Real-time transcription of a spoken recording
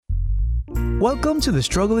Welcome to The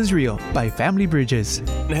Struggle is Real by Family Bridges.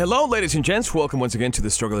 Hello, ladies and gents. Welcome once again to The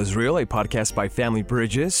Struggle is Real, a podcast by Family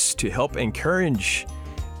Bridges to help encourage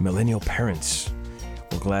millennial parents.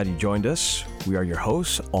 We're glad you joined us. We are your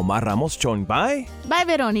hosts, Omar Ramos, joined by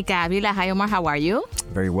Veronica Avila. Hi, Omar. How are you?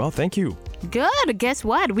 Very well, thank you. Good. Guess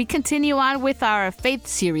what? We continue on with our faith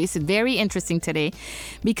series. Very interesting today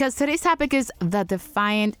because today's topic is the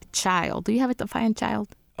defiant child. Do you have a defiant child?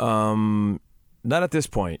 Not at this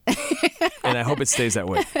point, and I hope it stays that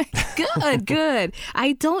way. Good.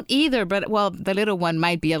 I don't either, but, well, the little one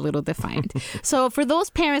might be a little defiant. So for those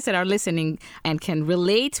parents that are listening and can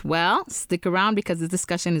relate, well, stick around because this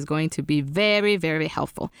discussion is going to be very, very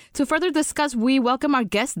helpful. To further discuss, we welcome our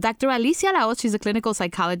guest, Dr. Alicia La Hoz. She's a clinical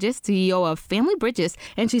psychologist, CEO of Family Bridges,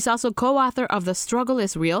 and she's also co-author of The Struggle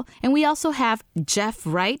is Real. And we also have Jeff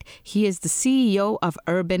Wright. He is the CEO of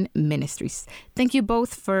Urban Ministries. Thank you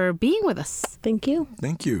both for being with us. Thank you.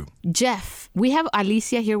 Thank you. Jeff, we have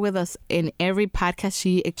Alicia here with us in every podcast.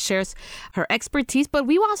 She shares her expertise, but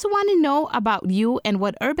we also want to know about you and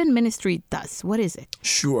what Urban Ministry does. What is it?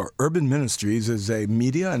 Sure. Urban Ministries is a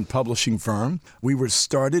media and publishing firm. We were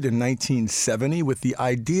started in 1970 with the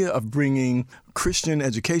idea of bringing Christian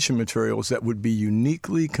education materials that would be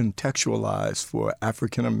uniquely contextualized for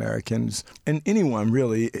African Americans and anyone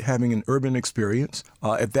really having an urban experience.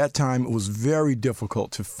 At that time, it was very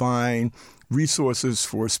difficult to find resources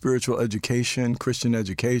for spiritual education, Christian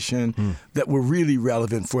education, that were really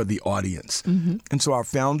relevant for the audience. Mm-hmm. And so our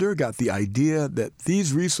founder got the idea that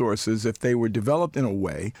these resources, if they were developed in a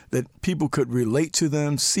way that people could relate to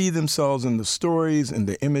them, see themselves in the stories and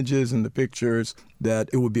the images and the pictures, that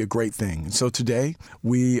it would be a great thing. And so today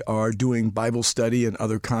we are doing Bible study and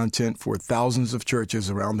other content for thousands of churches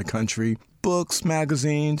around the country. Books,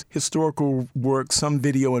 magazines, historical work, some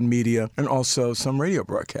video and media, and also some radio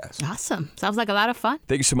broadcasts. Awesome. Sounds like a lot of fun.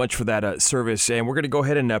 Thank you so much for that service. And we're going to go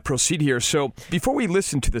ahead and proceed here. So before we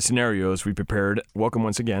listen to the scenarios we prepared, welcome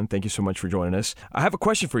once again. Thank you so much for joining us. I have a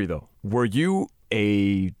question for you, though. Were you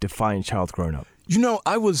a defiant child growing up? You know,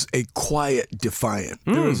 I was a quiet defiant.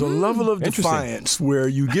 There is a level of defiance where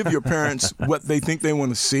you give your parents what they think they want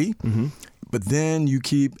to see. Mm-hmm. But then you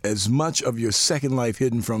keep as much of your second life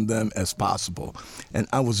hidden from them as possible. And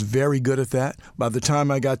I was very good at that. By the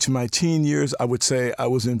time I got to my teen years, I would say I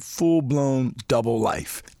was in full-blown double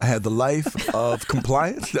life. I had the life of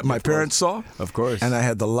compliance that my parents saw. Of course. And I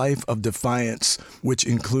had the life of defiance, which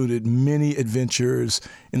included many adventures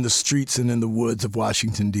in the streets and in the woods of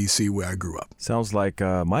Washington, D.C., where I grew up. Sounds like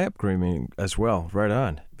my upbringing as well. Right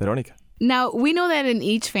on. Veronica. Now, we know that in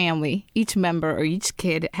each family, each member or each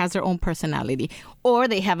kid has their own personality, or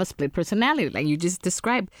they have a split personality, like you just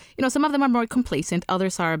described. You know, some of them are more complacent,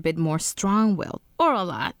 others are a bit more strong-willed, or a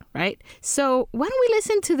lot, right? So why don't we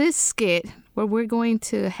listen to this skit where we're going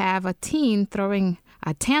to have a teen throwing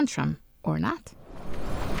a tantrum, or not.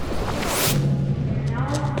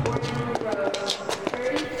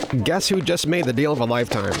 Guess who just made the deal of a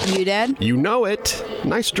lifetime? You, Dad? You know it.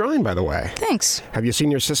 Nice drawing, by the way. Thanks. Have you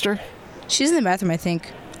seen your sister? She's in the bathroom, I think.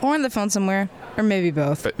 Or on the phone somewhere. Or maybe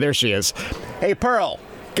both. There she is. Hey, Pearl,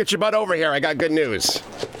 get your butt over here. I got good news.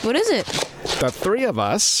 What is it? The three of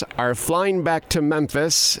us are flying back to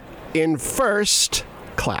Memphis in first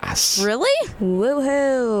class. Really?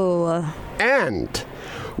 Woohoo. And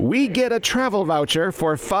we get a travel voucher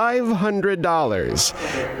for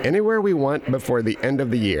 $500 anywhere we want before the end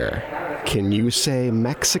of the year. Can you say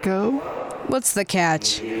Mexico? What's the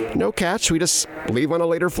catch? No catch. We just leave on a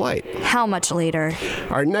later flight. How much later?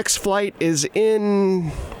 Our next flight is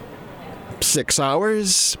in 6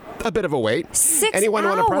 hours. A bit of a wait. 6 Anyone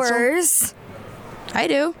hours? want a pretzel? I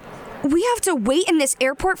do. We have to wait in this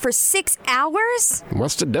airport for 6 hours?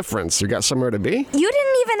 What's the difference? You got somewhere to be? You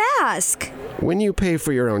didn't even ask. When you pay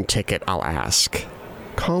for your own ticket, I'll ask.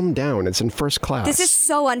 Calm down. It's in first class. This is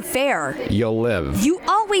so unfair. You'll live. You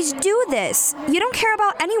always do this. You don't care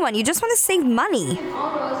about anyone. You just want to save money.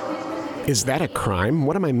 Is that a crime?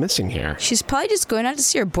 What am I missing here? She's probably just going out to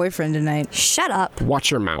see her boyfriend tonight. Shut up.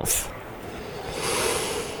 Watch your mouth.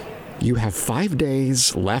 You have 5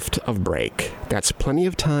 days left of break. That's plenty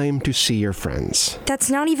of time to see your friends. That's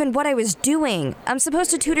not even what I was doing. I'm supposed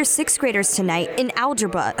to tutor 6th graders tonight in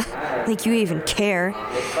algebra. Like you even care.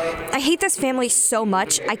 I hate this family so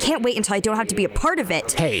much. I can't wait until I don't have to be a part of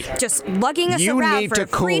it. Hey, just lugging us you around need for to a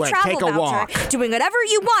free cool it. travel Take a voucher, walk. doing whatever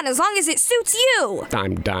you want as long as it suits you.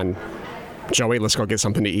 I'm done. Joey, let's go get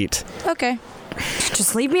something to eat. Okay.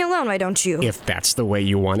 Just leave me alone, why don't you? If that's the way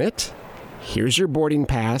you want it, here's your boarding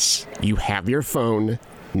pass. You have your phone.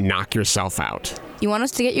 Knock yourself out. You want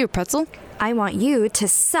us to get you a pretzel? I want you to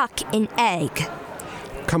suck an egg.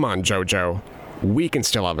 Come on, Jojo. we can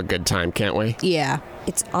still have a good time, can't we? Yeah.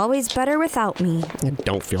 It's always better without me.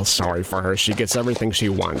 Don't feel sorry for her. She gets everything she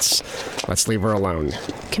wants. Let's leave her alone.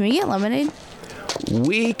 Can we get lemonade?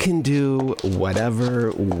 We can do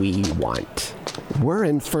whatever we want. We're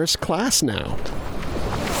in first class now.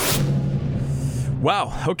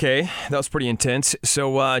 Wow, okay, that was pretty intense.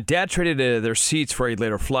 So Dad traded their seats for a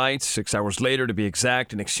later flight, 6 hours later to be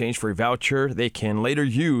exact, in exchange for a voucher they can later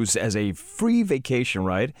use as a free vacation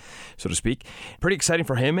ride, so to speak. Pretty exciting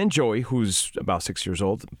for him and Joey, who's about 6 years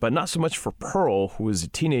old, but not so much for Pearl, who is a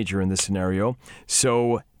teenager in this scenario.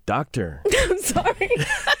 So, Doctor. I'm sorry.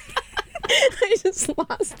 I just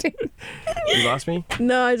lost it. You lost me?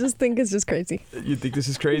 No, I just think it's just crazy. You think this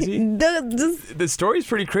is crazy? Just The story's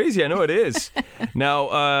pretty crazy. I know it is.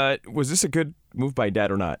 Now, was this a good move by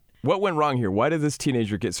Dad or not? What went wrong here? Why did this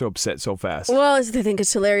teenager get so upset so fast? Well, I think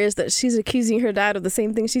it's hilarious that she's accusing her dad of the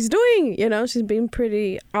same thing she's doing. You know, she's being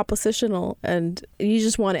pretty oppositional, and you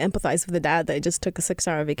just want to empathize with the dad that just took a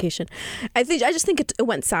 6-hour vacation. I just think it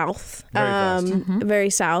went south, Very fast.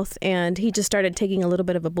 very south, and he just started taking a little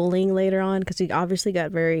bit of a bullying later on because he obviously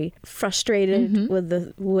got very frustrated with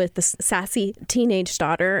the sassy teenage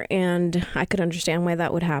daughter, and I could understand why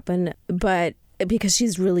that would happen, but because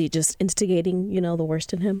she's really just instigating, the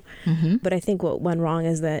worst in him. But I think what went wrong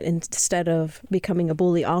is that instead of becoming a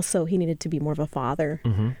bully, also he needed to be more of a father.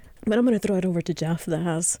 But I'm going to throw it over to Jeff that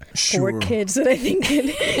has 4 kids that I think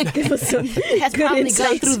can give us some Has good probably insights.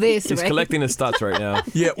 gone through this, He's right? collecting his thoughts right now.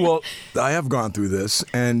 Yeah, well, I have gone through this,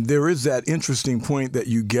 and there is that interesting point that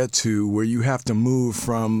you get to where you have to move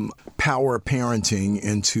from power parenting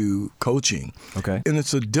into coaching. Okay. And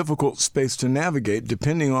it's a difficult space to navigate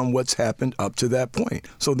depending on what's happened up to that point.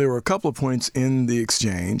 So there were a couple of points in the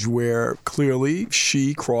exchange where clearly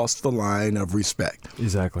she crossed the line of respect.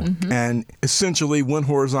 Exactly. And essentially went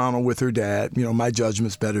horizontal with her dad. My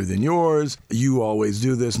judgment's better than yours. You always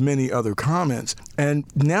do this. Many other comments. And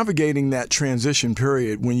navigating that transition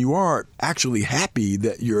period when you are actually happy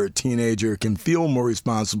that your teenager can feel more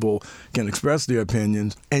responsible, can express their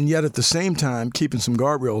opinions, and yet at the same time keeping some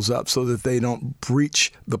guardrails up so that they don't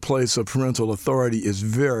breach the place of parental authority is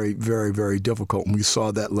very, very, very difficult. And we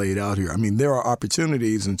saw that laid out here. I mean, there are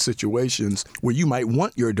opportunities and situations where you might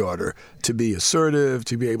want your daughter to be assertive,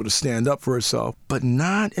 to be able to stand up for herself, but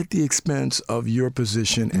not at the expense of your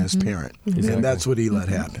position as parent. Exactly. And that's what he let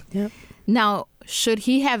happen. Yep. Now, should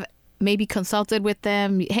he have maybe consulted with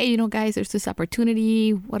them? Hey, guys, there's this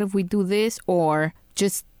opportunity. What if we do this? Or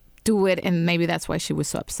just do it, and maybe that's why she was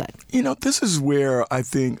so upset? This is where I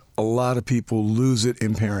think a lot of people lose it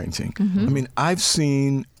in parenting. I mean, I've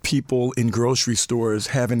seen people in grocery stores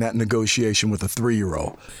having that negotiation with a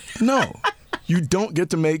 3-year-old. No, you don't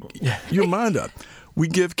get to make your mind up. We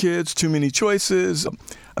give kids too many choices.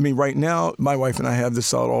 I mean, right now, my wife and I have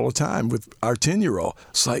this out all the time with our 10-year-old.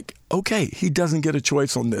 It's like, okay, he doesn't get a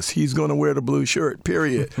choice on this. He's going to wear the blue shirt,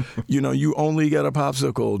 period. You only get a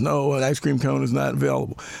popsicle. No, an ice cream cone is not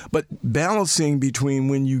available. But balancing between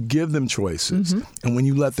when you give them choices and when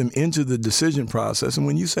you let them into the decision process, and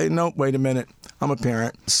when you say, no, wait a minute, I'm a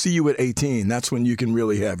parent. See you at 18. That's when you can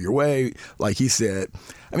really have your way, like he said.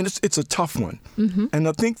 I mean, it's a tough one. And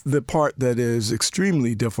I think the part that is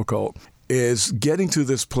extremely difficult is getting to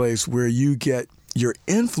this place where you get your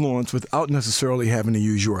influence without necessarily having to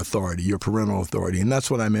use your authority, your parental authority. And that's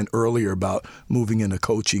what I meant earlier about moving into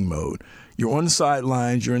coaching mode. You're on the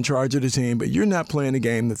sidelines, you're in charge of the team, but you're not playing the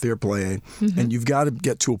game that they're playing. And you've got to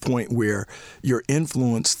get to a point where your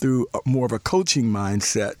influence through more of a coaching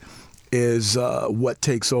mindset is what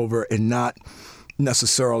takes over, and not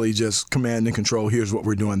necessarily just command and control. Here's what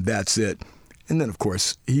we're doing. That's it. And then, of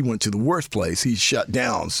course, he went to the worst place. He shut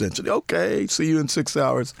down, essentially. Okay, see you in 6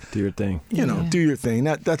 hours. Do your thing. Do your thing.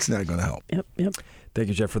 That's not going to help. Yep. Thank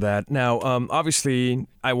you, Jeff, for that. Now, obviously,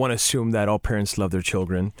 I want to assume that all parents love their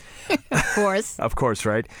children. Of course. Of course,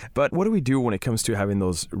 right? But what do we do when it comes to having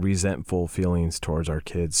those resentful feelings towards our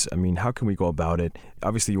kids? I mean, how can we go about it?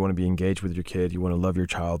 Obviously, you want to be engaged with your kid. You want to love your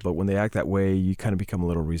child. But when they act that way, you kind of become a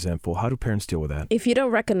little resentful. How do parents deal with that? If you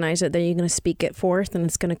don't recognize it, then you're going to speak it forth and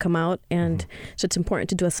it's going to come out. And so it's important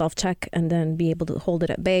to do a self-check and then be able to hold it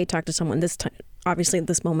at bay, talk to someone. This time, obviously, at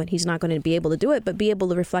this moment, he's not going to be able to do it, but be able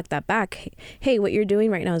to reflect that back. Hey, what you're doing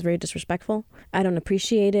right now is very disrespectful. I don't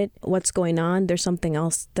appreciate it. What's going on? There's something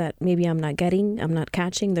else that maybe I'm not getting, I'm not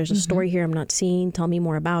catching. There's a story here I'm not seeing. Tell me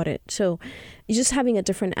more about it. So just having a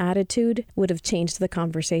different attitude would have changed the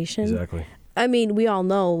conversation. Exactly. I mean, we all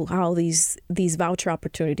know how these voucher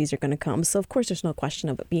opportunities are going to come. So, of course, there's no question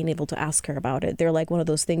of it being able to ask her about it. They're like one of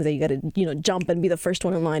those things that you got to, jump and be the first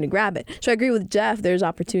one in line to grab it. So I agree with Jeff. There's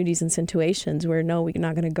opportunities and situations where, no, we're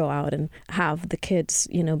not going to go out and have the kids,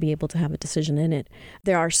 be able to have a decision in it.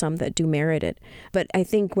 There are some that do merit it. But I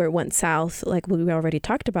think where it went south, like what we already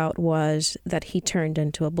talked about, was that he turned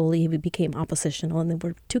into a bully. He became oppositional. And there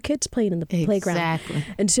were two kids playing in the playground. Exactly.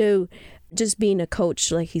 And so just being a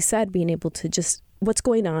coach, like he said, being able to just, what's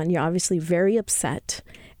going on? You're obviously very upset.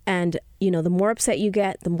 And, the more upset you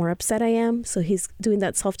get, the more upset I am. So he's doing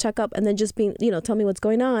that self-checkup and then just being, tell me what's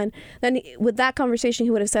going on. Then with that conversation,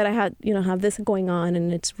 he would have said, I had, have this going on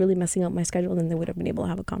and it's really messing up my schedule. And they would have been able to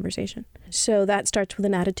have a conversation. So that starts with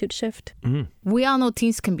an attitude shift. Mm-hmm. We all know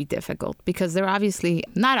teens can be difficult because they're obviously,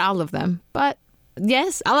 not all of them, but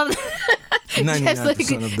yes, all of them.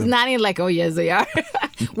 99% of them. Not in like, oh, yes, they are.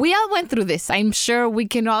 We all went through this. I'm sure we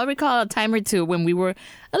can all recall a time or two when we were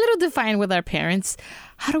a little defiant with our parents.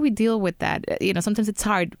 How do we deal with that? Sometimes it's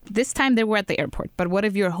hard. This time they were at the airport, but what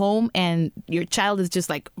if you're home and your child is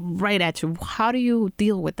just like right at you? How do you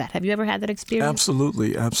deal with that? Have you ever had that experience?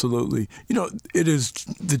 Absolutely, absolutely. It is,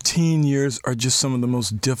 the teen years are just some of the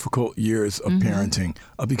most difficult years of parenting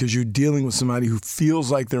because you're dealing with somebody who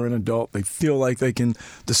feels like they're an adult. They feel like they can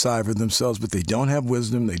decide for themselves, but they don't have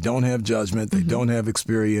wisdom. They don't have judgment. They don't have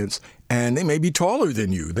experience. And they may be taller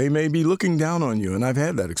than you. They may be looking down on you. And I've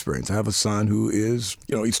had that experience. I have a son who is,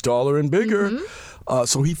 he's taller and bigger.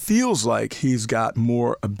 So he feels like he's got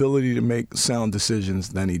more ability to make sound decisions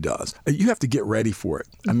than he does. You have to get ready for it.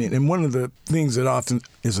 I mean, and one of the things that often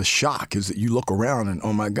is a shock is that you look around and,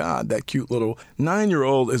 oh my God, that cute little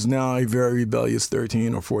 9-year-old is now a very rebellious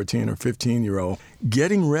 13 or 14 or 15-year-old.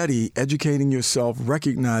 Getting ready, educating yourself,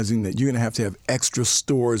 recognizing that you're going to have extra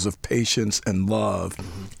stores of patience and love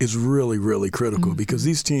is really, really critical because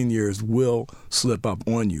these teen years will slip up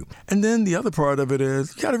on you. And then the other part of it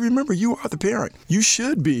is you got to remember you are the parent. You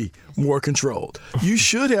should be more controlled. You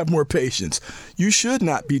should have more patience. You should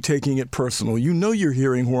not be taking it personal. You're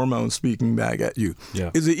hearing hormones speaking back at you.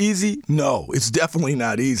 Yeah. Is it easy? No, it's definitely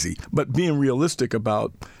not easy. But being realistic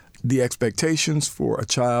about the expectations for a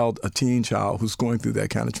teen child who's going through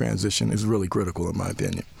that kind of transition is really critical in my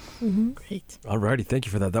opinion. Great. All righty. Thank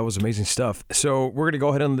you for that. That was amazing stuff. So we're going to go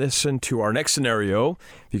ahead and listen to our next scenario.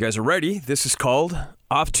 If you guys are ready, this is called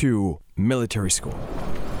Off to Military School.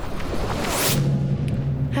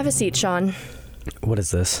 Have a seat, Sean. What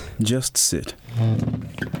is this? Just sit.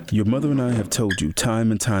 Your mother and I have told you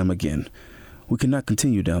time and time again, we cannot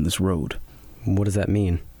continue down this road. What does that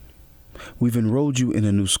mean? We've enrolled you in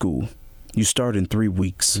a new school. You start in 3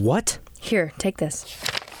 weeks. What? Here, take this.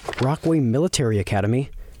 Rockaway Military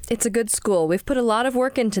Academy? It's a good school. We've put a lot of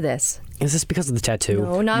work into this. Is this because of the tattoo?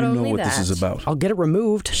 No, not only that. You know what this is about. I'll get it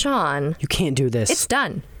removed. Sean. You can't do this. It's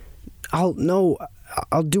done. I'll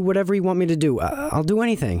do whatever you want me to do. I'll do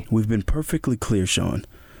anything. We've been perfectly clear, Sean.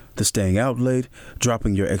 The staying out late,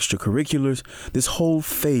 dropping your extracurriculars, this whole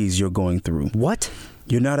phase you're going through. What?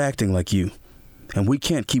 You're not acting like you. And we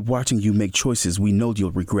can't keep watching you make choices we know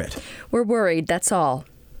you'll regret. We're worried, that's all.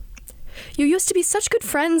 You used to be such good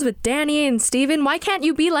friends with Danny and Steven. Why can't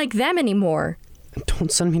you be like them anymore?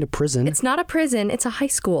 Don't send me to prison. It's not a prison, it's a high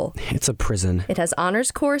school. It's a prison. It has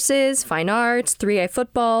honors courses, fine arts, 3A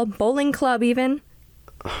football, bowling club even.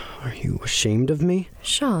 Are you ashamed of me?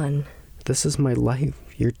 Sean. This is my life.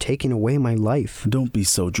 You're taking away my life. Don't be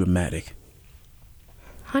so dramatic.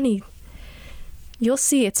 Honey, you'll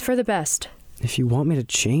see it's for the best. If you want me to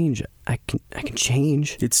change, I can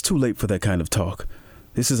change. It's too late for that kind of talk.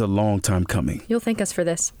 This is a long time coming. You'll thank us for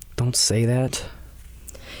this. Don't say that.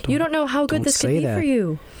 You don't know how good this could be for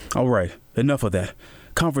you. All right, enough of that.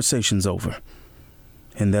 Conversation's over.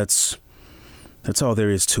 And that's all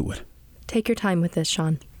there is to it. Take your time with this,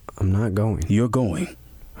 Sean. I'm not going. You're going.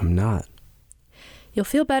 I'm not. You'll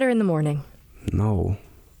feel better in the morning. No,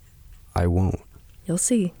 I won't. You'll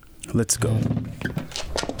see. Let's go.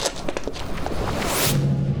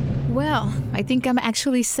 Well, I think I'm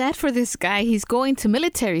actually sad for this guy. He's going to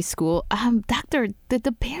military school. Doctor, did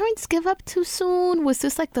the parents give up too soon? Was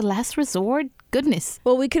this like the last resort? Goodness.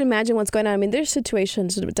 Well, we can imagine what's going on. I mean, there's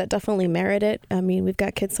situations that definitely merit it. I mean, we've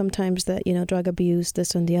got kids sometimes that, drug abuse,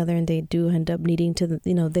 this and the other, and they do end up needing to,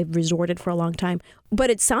 they've resorted for a long time. But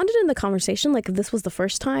it sounded in the conversation like this was the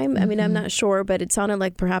first time. I mean, I'm not sure, but it sounded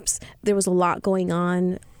like perhaps there was a lot going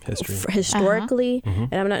on historically.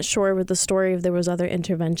 And I'm not sure with the story if there was other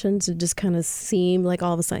interventions. It just kind of seemed like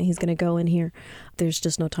all of a sudden he's going to go in here. There's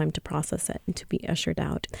just no time to process it and to be ushered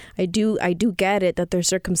out. I do get it that there's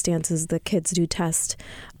circumstances that kids do test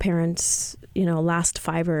parents, last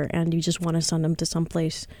fiber, and you just want to send them to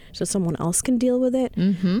someplace so someone else can deal with it.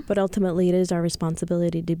 But ultimately, it is our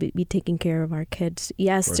responsibility to be taking care of our kids.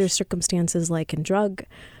 Yes, there's circumstances like in drug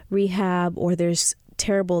rehab, or there's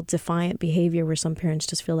terrible defiant behavior where some parents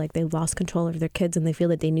just feel like they've lost control of their kids and they feel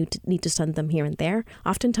that they need to send them here and there.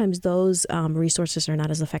 Oftentimes those resources are not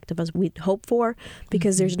as effective as we'd hope for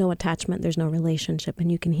because there's no attachment, there's no relationship,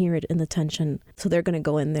 and you can hear it in the tension. So they're going to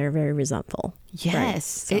go in there very resentful.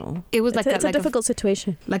 Yes. Right? So it was like it's a difficult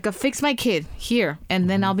situation. Like fix my kid here and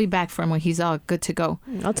then I'll be back for him when he's all good to go.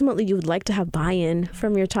 Ultimately, you would like to have buy-in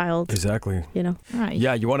from your child. Exactly. Right.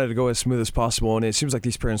 Yeah, you wanted to go as smooth as possible. And it seems like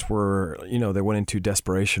these parents were, they went into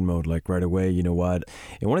desperation mode, like right away, you know what?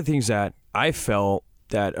 And one of the things that I felt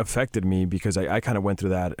that affected me, because I kind of went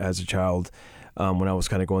through that as a child, when I was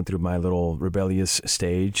kind of going through my little rebellious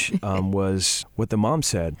stage, was what the mom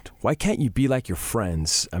said. Why can't you be like your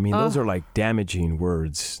friends? I mean, those are like damaging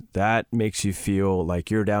words. That makes you feel like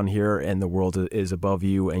you're down here and the world is above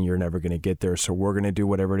you and you're never going to get there. So we're going to do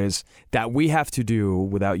whatever it is that we have to do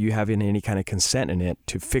without you having any kind of consent in it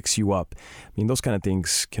to fix you up. I mean, those kind of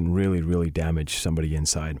things can really, really damage somebody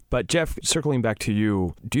inside. But Jeff, circling back to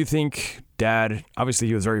you, do you think Dad, obviously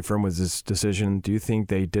he was very firm with his decision. Do you think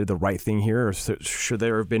they did the right thing here, or should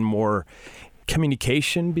there have been more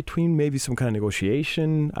communication between, maybe some kind of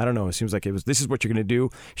negotiation? I don't know. It seems like this is what you're going to do.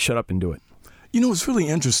 Shut up and do it. It's really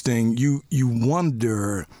interesting. You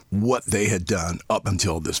wonder what they had done up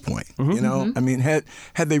until this point. I mean, had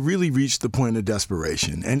they really reached the point of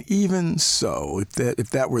desperation? And even so, if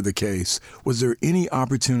that were the case, was there any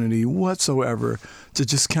opportunity whatsoever to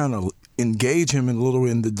just kind of engage him a little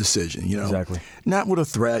in the decision, Exactly. Not with a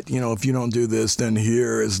threat, if you don't do this, then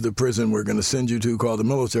here is the prison we're going to send you to called the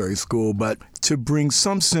military school, but to bring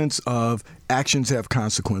some sense of actions have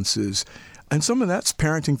consequences. And some of that's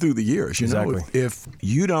parenting through the years, Exactly. If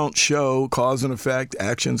you don't show cause and effect,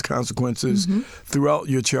 actions, consequences throughout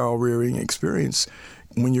your child rearing experience,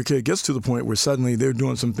 when your kid gets to the point where suddenly they're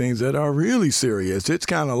doing some things that are really serious, it's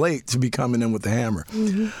kind of late to be coming in with the hammer.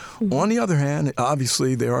 On the other hand,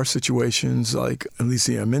 obviously, there are situations like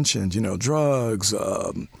Alicia mentioned, drugs,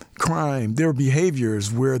 crime. There are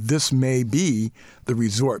behaviors where this may be the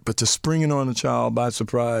resort, but to spring it on a child by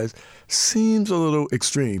surprise seems a little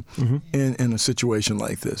extreme in a situation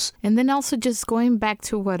like this. And then also just going back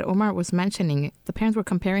to what Omar was mentioning, the parents were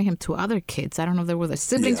comparing him to other kids. I don't know if they were the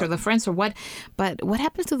siblings or the friends or what, but what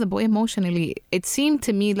happens to the boy emotionally? It seemed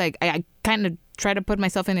to me like I kind of try to put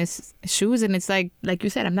myself in his shoes, and it's like you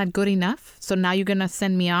said, I'm not good enough, so now you're going to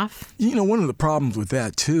send me off? One of the problems with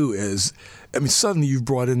that, too, is, suddenly you've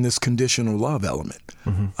brought in this conditional love element.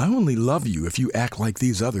 I only love you if you act like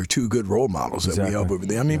these other two good role models that we have over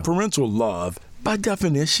there. Parental love, by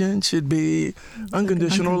definition, should be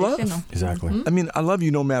unconditional love. Exactly. I love you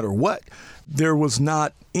no matter what. There was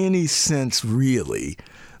not any sense, really,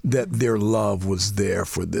 that their love was there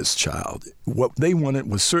for this child. What they wanted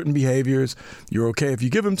was certain behaviors. You're okay if you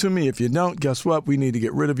give them to me. If you don't, guess what? We need to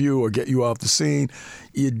get rid of you or get you off the scene.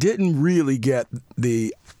 You didn't really get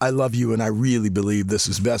the I love you and I really believe this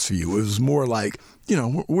is best for you. It was more like,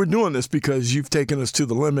 we're doing this because you've taken us to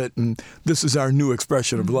the limit and this is our new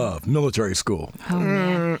expression of love, military school. Oh,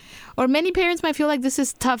 man. Or many parents might feel like this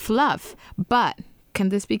is tough love, but can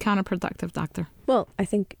this be counterproductive, doctor? Well, I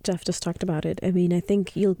think Jeff just talked about it. I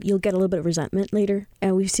think you'll get a little bit of resentment later,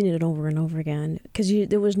 and we've seen it over and over again because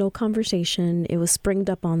there was no conversation. It was springed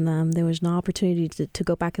up on them. There was no opportunity to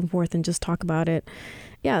go back and forth and just talk about it.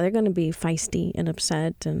 Yeah, they're going to be feisty and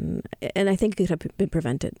upset, and I think it could have been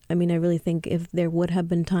prevented. I really think if there would have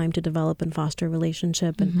been time to develop and foster a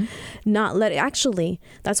relationship and not let it, actually,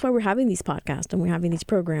 that's why we're having these podcasts and we're having these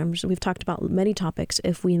programs. We've talked about many topics.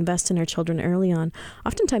 If we invest in our children early on,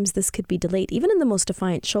 oftentimes this could be delayed, even in the most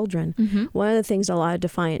defiant children. One of the things a lot of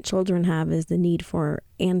defiant children have is the need for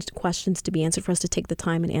questions to be answered, for us to take the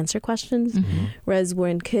time and answer questions. Whereas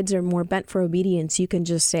when kids are more bent for obedience, you can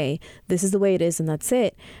just say, this is the way it is and that's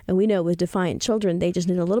it. And we know with defiant children, they just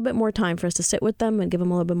need a little bit more time for us to sit with them and give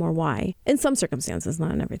them a little bit more why. In some circumstances,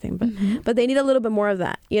 not in everything, but they need a little bit more of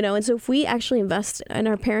that, And so if we actually invest in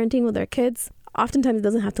our parenting with our kids, oftentimes it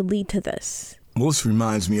doesn't have to lead to this. Well, this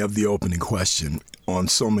reminds me of the opening question on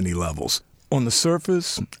so many levels. On the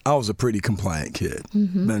surface, I was a pretty compliant kid.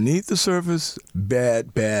 Beneath the surface,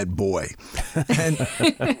 bad boy.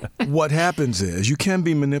 And what happens is you can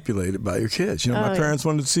be manipulated by your kids. My parents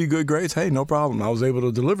wanted to see good grades. Hey, no problem. I was able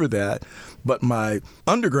to deliver that. But my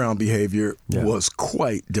underground behavior was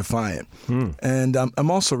quite defiant. And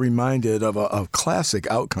I'm also reminded of a classic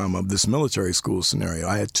outcome of this military school scenario.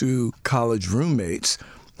 I had 2 college roommates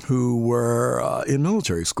who were in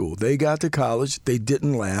military school. They got to college. They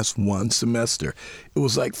didn't last one semester. It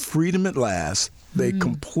was like freedom at last. They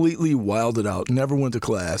completely wilded out, never went to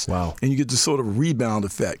class. Wow. And you get this sort of rebound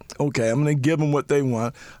effect. Okay, I'm going to give them what they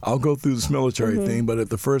want. I'll go through this military thing, but at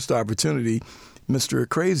the first opportunity, Mr.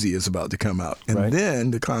 Crazy is about to come out. And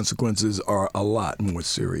then the consequences are a lot more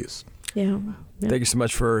serious. Yeah. Thank you so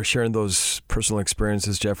much for sharing those personal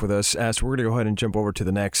experiences, Jeff, with us. So we're going to go ahead and jump over to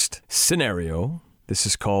the next scenario. This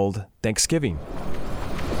is called Thanksgiving.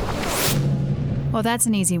 Well, that's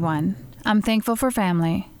an easy one. I'm thankful for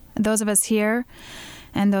family. Those of us here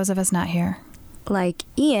and those of us not here. Like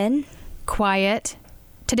Ian. Quiet.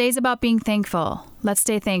 Today's about being thankful. Let's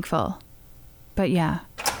stay thankful. But yeah,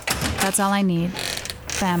 that's all I need.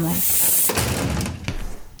 Family.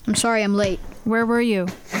 I'm sorry I'm late. Where were you?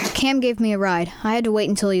 Cam gave me a ride. I had to wait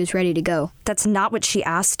until he was ready to go. That's not what she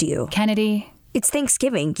asked you. Kennedy. It's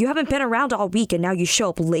Thanksgiving. You haven't been around all week and now you show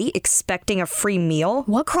up late expecting a free meal?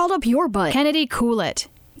 What crawled up your butt? Kennedy, cool it.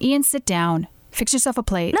 Ian, sit down. Fix yourself a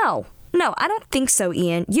plate. No, I don't think so,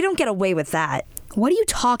 Ian. You don't get away with that. What are you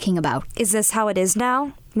talking about? Is this how it is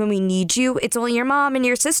now? When we need you, it's only your mom and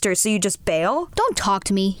your sister, so you just bail? Don't talk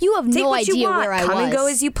to me. You have no idea where I was. Come and go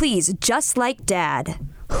as you please, just like Dad.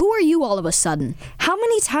 Who are you all of a sudden? How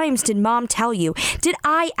many times did Mom tell you? Did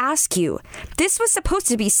I ask you? This was supposed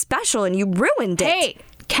to be special and you ruined it. Hey,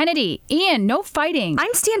 Kennedy, Ian, no fighting.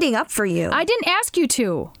 I'm standing up for you. I didn't ask you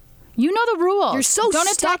to. You know the rules. You're so Don't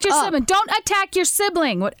stuck attack your up. sibling. Don't attack your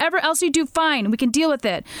sibling. Whatever else you do, fine. We can deal with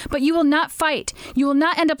it. But you will not fight. You will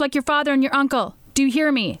not end up like your father and your uncle. Do you hear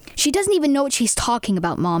me? She doesn't even know what she's talking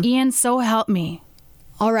about, Mom. Ian, so help me.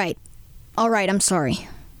 All right, I'm sorry.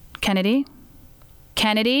 Kennedy?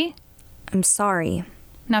 I'm sorry.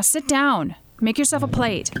 Now sit down. Make yourself a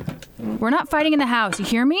plate. We're not fighting in the house. You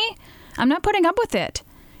hear me? I'm not putting up with it.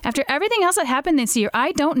 After everything else that happened this year,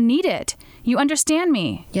 I don't need it. You understand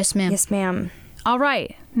me? Yes, ma'am. Yes, ma'am. All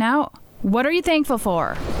right. Now, what are you thankful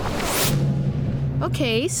for?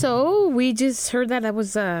 Okay, so we just heard that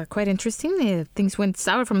was quite interesting. Things went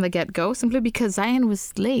sour from the get-go simply because Ian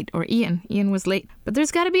was late. Ian was late. But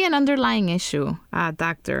there's got to be an underlying issue,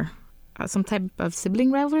 Doctor. Some type of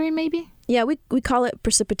sibling rivalry, maybe? Yeah, we call it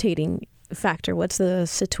precipitating factor. What's the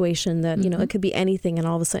situation that, it could be anything and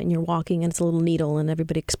all of a sudden you're walking and it's a little needle and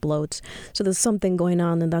everybody explodes. So there's something going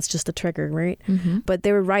on and that's just the trigger, right? But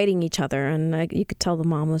they were riding each other and you could tell the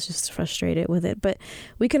mom was just frustrated with it. But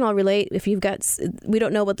we can all relate if we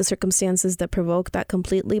don't know what the circumstances that provoke that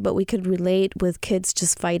completely, but we could relate with kids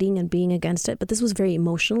just fighting and being against it. But this was very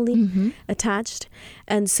emotionally attached.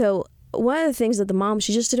 And so one of the things that the mom,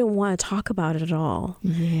 she just didn't want to talk about it at all.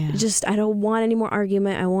 Yeah. I don't want any more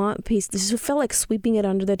argument. I want peace. This felt like sweeping it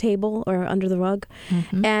under the table or under the rug.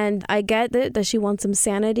 And I get that she wants some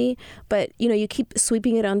sanity, but you keep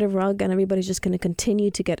sweeping it under the rug and everybody's just going to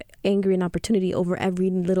continue to get angry and opportunity over every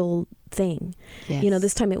little thing. Yes.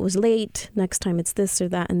 This time it was late, next time it's this or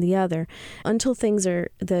that and the other. Until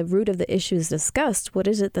the root of the issue is discussed, what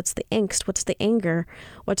is it that's the angst? What's the anger?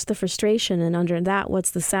 What's the frustration? And under that,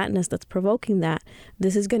 what's the sadness that's provoking that?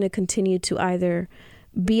 This is going to continue to either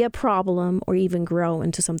be a problem or even grow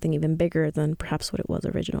into something even bigger than perhaps what it was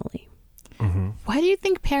originally. Why do you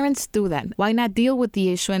think parents do that? Why not deal with the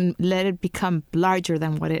issue and let it become larger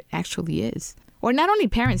than what it actually is? Or not only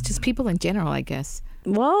parents, just people in general, I guess.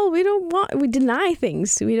 Well, we deny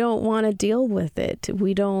things. We don't want to deal with it.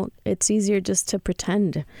 It's easier just to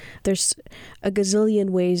pretend. There's a gazillion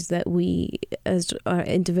ways that we as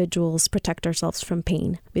individuals protect ourselves from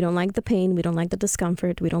pain. We don't like the pain. We don't like the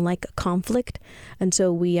discomfort. We don't like conflict. And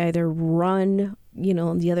so we either run,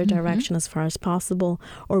 in the other direction as far as possible,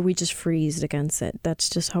 or we just freeze against it. That's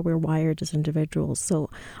just how we're wired as individuals. So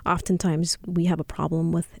oftentimes we have a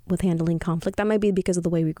problem with handling conflict. That might be because of the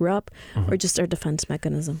way we grew up or just our defense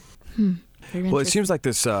mechanism. Well, it seems like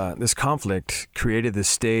this conflict created the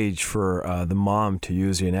stage for the mom to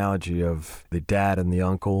use the analogy of the dad and the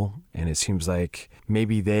uncle. And it seems like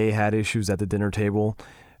maybe they had issues at the dinner table.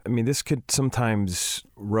 I mean, this could sometimes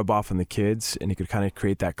rub off on the kids, and it could kind of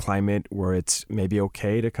create that climate where it's maybe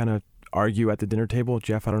okay to kind of argue at the dinner table.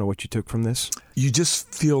 Jeff, I don't know what you took from this. You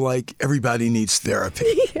just feel like everybody needs therapy.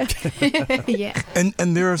 Yeah.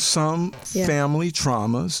 And there are some family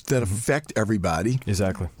traumas that affect everybody.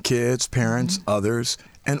 Exactly. Kids, parents, others.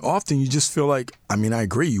 And often you just feel like, I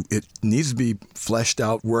agree, it needs to be fleshed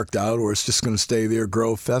out, worked out, or it's just going to stay there,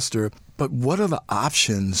 grow, fester. But what are the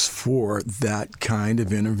options for that kind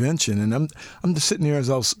of intervention? And I'm just sitting there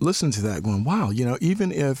as I was listening to that going, wow,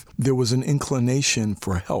 even if there was an inclination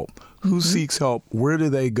for help, who seeks help? Where do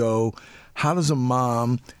they go? How does a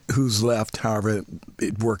mom who's left, however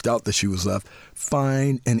it worked out that she was left,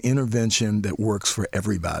 find an intervention that works for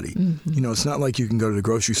everybody? It's not like you can go to the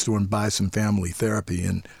grocery store and buy some family therapy.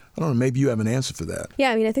 And I don't know, maybe you have an answer for that.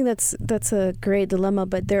 Yeah, I think that's a great dilemma,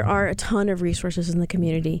 but there are a ton of resources in the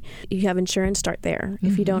community. You have insurance, start there.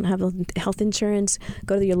 If you don't have health insurance,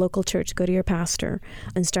 go to your local church, go to your pastor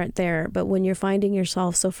and start there. But when you're finding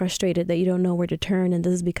yourself so frustrated that you don't know where to turn and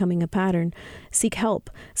this is becoming a pattern, seek help.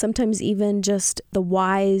 Sometimes even just the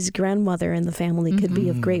wise grandmother in the family could be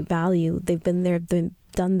of great value. They've been there,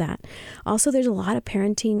 done that. Also, there's a lot of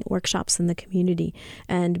parenting workshops in the community,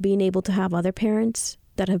 and being able to have other parents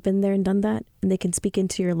that have been there and done that, and they can speak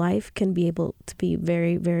into your life, can be able to be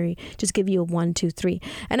very, very, just give you a 1, 2, 3.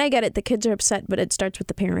 And I get it, the kids are upset, but it starts with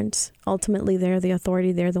the parents. Ultimately, they're the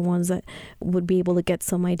authority. They're the ones that would be able to get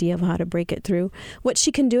some idea of how to break it through. What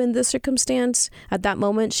she can do in this circumstance, at that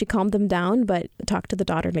moment, she calmed them down, but talk to the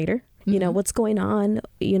daughter later. What's going on?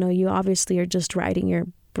 You obviously are just riding your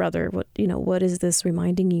brother. What is this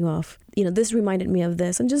reminding you of? This reminded me of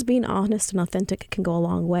this. And just being honest and authentic can go a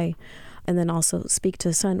long way. And then also speak to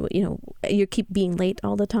the son, you keep being late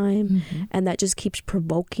all the time, and that just keeps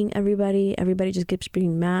provoking everybody. Everybody just keeps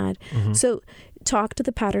being mad. So talk to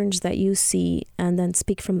the patterns that you see, and then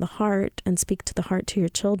speak from the heart, and speak to the heart to your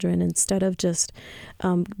children, instead of just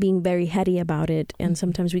being very heady about it. And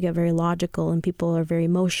sometimes we get very logical, and people are very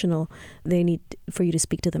emotional. They need for you to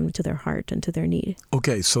speak to them, to their heart and to their need.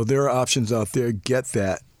 Okay, so there are options out there. Get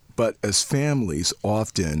that. But as families,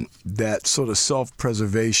 often that sort of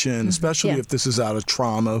self-preservation, especially if this is out of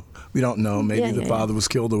trauma, we don't know, maybe the father was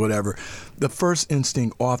killed or whatever, the first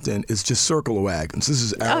instinct often is just circle the wagons. This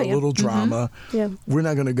is our little drama. We're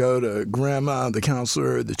not going to go to grandma, the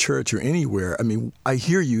counselor, the church, or anywhere. I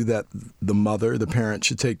hear you that the mother, the parent,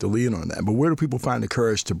 should take the lead on that. But where do people find the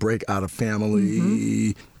courage to break out of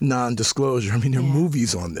family non-disclosure? There are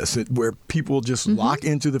movies on this where people just lock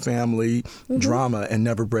into the family drama and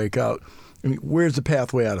never break out. Where's the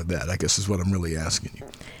pathway out of that, I guess, is what I'm really asking you.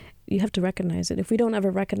 You have to recognize it. If we don't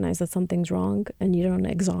ever recognize that something's wrong and you don't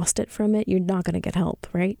exhaust it from it, you're not going to get help,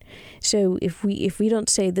 right? So if we don't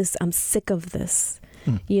say this, I'm sick of this,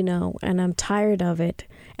 and I'm tired of it,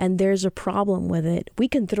 and there's a problem with it, we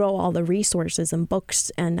can throw all the resources and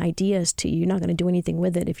books and ideas to you. You're not going to do anything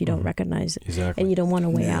with it if you don't recognize it. Exactly. And you don't want to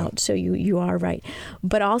weigh out. So you are right.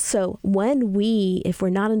 But also, if we're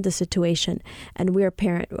not in the situation and we're a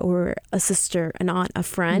parent or a sister, an aunt, a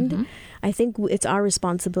friend, I think it's our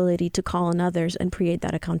responsibility to call on others and create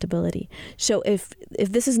that accountability. So if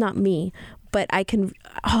this is not me, but I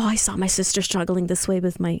saw my sister struggling this way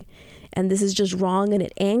and this is just wrong and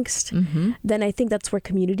it angst, then I think that's where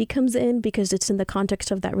community comes in, because it's in the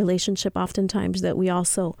context of that relationship oftentimes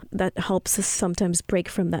that helps us sometimes break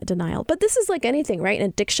from that denial. But this is like anything, right? An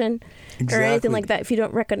addiction or anything like that. If you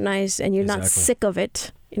don't recognize and you're not sick of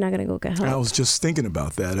it, you're not going to go get help. I was just thinking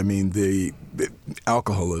about that. The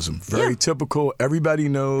alcoholism, very typical. Everybody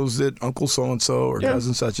knows that Uncle so-and-so or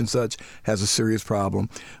cousin such and such has a serious problem,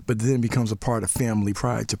 but then it becomes a part of family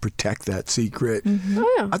pride to protect that secret.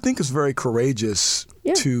 I think it's very courageous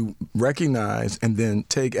to recognize and then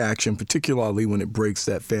take action, particularly when it breaks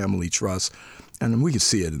that family trust. And we can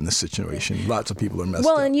see it in this situation. Lots of people are messed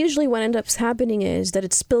up. Well, and usually what ends up happening is that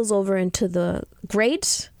it spills over into the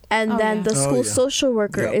grades. And then the school social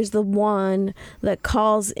worker is the one that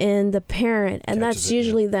calls in the parent. And that's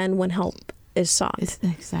usually then when help is sought.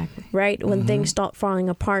 Exactly. Right? When things start falling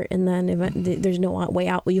apart and then there's no way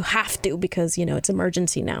out. Well, you have to, because, it's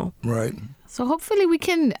emergency now. Right. So hopefully we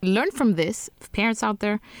can learn from this. If parents out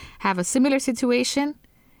there have a similar situation,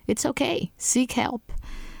 it's okay. Seek help.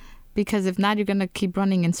 Because if not, you're going to keep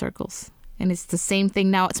running in circles. And it's the same thing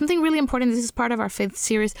now. Something really important, this is part of our faith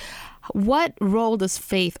series. What role does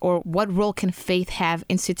faith, or what role can faith have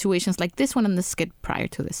in situations like this one and the skit prior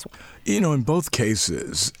to this one? In both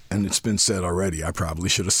cases, and it's been said already, I probably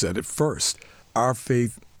should have said it first, our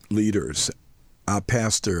faith leaders, our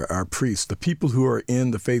pastor, our priest, the people who are in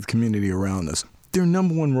the faith community around us, their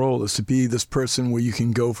number one role is to be this person where you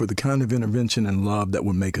can go for the kind of intervention and love that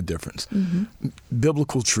would make a difference.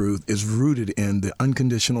 Biblical truth is rooted in the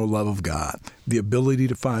unconditional love of God, the ability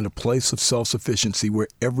to find a place of self-sufficiency where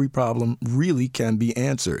every problem really can be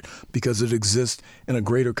answered because it exists in a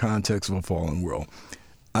greater context of a fallen world.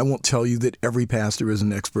 I won't tell you that every pastor is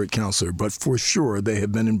an expert counselor, but for sure they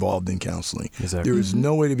have been involved in counseling. Exactly. There is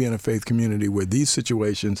no way to be in a faith community where these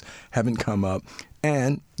situations haven't come up.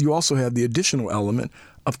 And you also have the additional element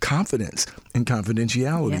of confidence and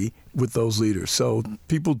confidentiality with those leaders. So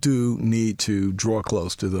people do need to draw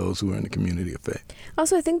close to those who are in the community of faith.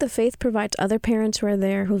 Also, I think the faith provides other parents who are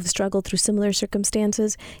there who've struggled through similar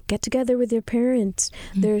circumstances. Get together with your parents.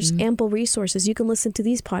 There's ample resources. You can listen to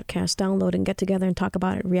these podcasts, download and get together and talk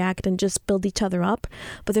about it, react, and just build each other up.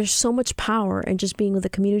 But there's so much power in just being with a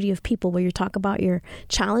community of people where you talk about your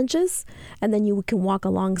challenges and then you can walk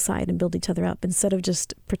alongside and build each other up instead of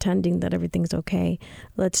just pretending that everything's okay.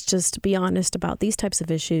 Let's just be honest about these types of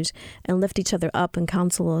issues and lift each other up and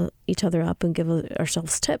counsel each other up and give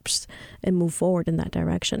ourselves tips and move forward in that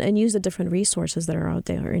direction and use the different resources that are out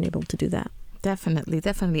there and able to do that. Definitely.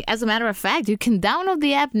 As a matter of fact, you can download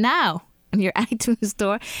the app now in your iTunes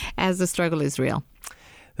store as The Struggle is Real.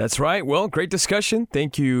 That's right. Well, great discussion.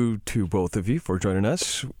 Thank you to both of you for joining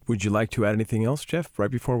us. Would you like to add anything else, Jeff, right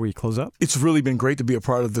before we close up? It's really been great to be a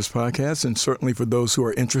part of this podcast, and certainly for those who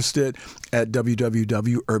are interested at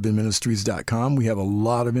www.urbanministries.com. We have a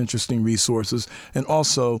lot of interesting resources, and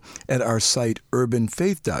also at our site,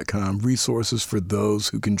 urbanfaith.com, resources for those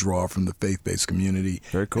who can draw from the faith-based community.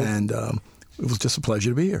 Very cool. And it was just a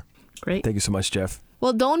pleasure to be here. Great. Thank you so much, Jeff.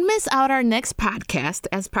 Well, don't miss out our next podcast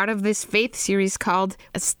as part of this faith series called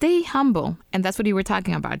Stay Humble. And that's what you were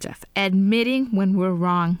talking about, Jeff. Admitting when we're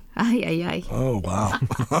wrong. Ay, ay, ay. Oh, wow.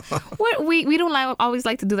 we don't always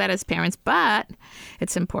like to do that as parents, but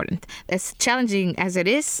it's important. As challenging as it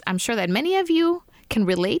is, I'm sure that many of you can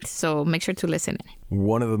relate, so make sure to listen in.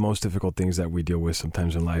 One of the most difficult things that we deal with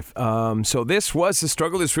sometimes in life. So this was The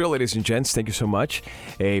Struggle is Real, ladies and gents. Thank you so much.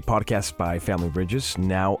 A podcast by Family Bridges,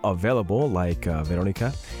 now available, like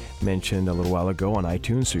Veronica mentioned a little while ago, on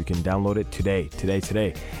iTunes, so you can download it today,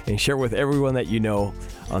 and share it with everyone that you know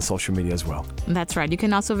on social media as well. That's right. You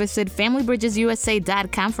can also visit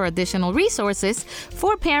familybridgesusa.com for additional resources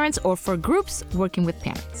for parents or for groups working with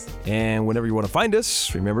parents. And whenever you want to find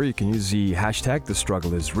us, remember you can use the hashtag The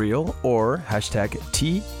Struggle is Real or hashtag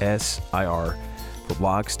TSIR for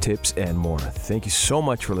blogs, tips, and more. Thank you so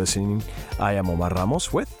much for listening. I am Omar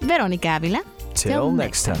Ramos with Veronica Avila. Till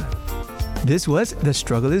next time. This was The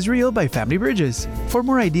Struggle is Real by Family Bridges. For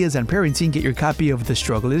more ideas on parenting, get your copy of The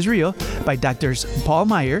Struggle is Real by Drs. Paul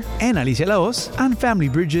Meyer and Alicia La Hoz on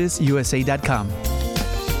familybridgesusa.com.